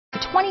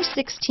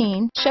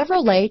2016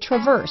 Chevrolet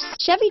Traverse.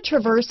 Chevy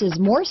Traverse is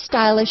more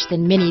stylish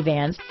than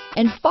minivans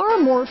and far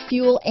more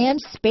fuel and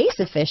space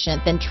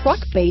efficient than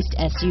truck-based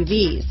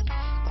SUVs.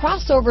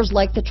 Crossovers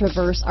like the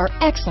Traverse are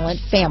excellent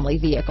family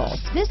vehicles.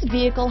 This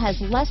vehicle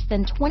has less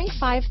than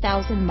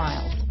 25,000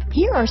 miles.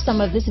 Here are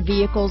some of this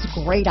vehicle's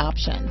great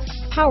options: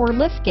 power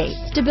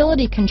liftgate,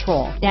 stability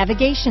control,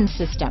 navigation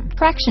system,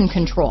 traction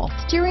control,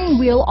 steering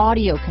wheel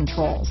audio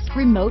controls,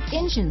 remote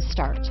engine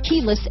start,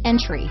 keyless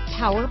entry,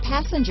 power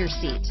passenger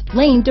seat,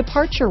 lane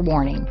departure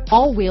warning,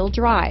 all-wheel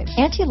drive,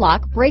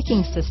 anti-lock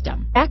braking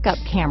system, backup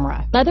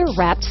camera,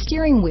 leather-wrapped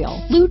steering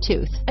wheel,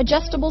 Bluetooth,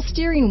 adjustable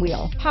steering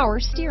wheel, power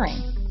steering,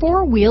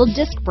 four-wheel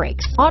disc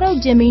brakes,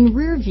 auto-dimming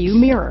rear-view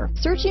mirror.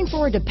 Searching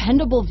for a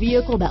dependable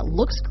vehicle that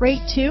looks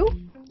great too?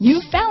 You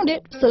found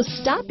it, so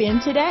stop in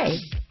today.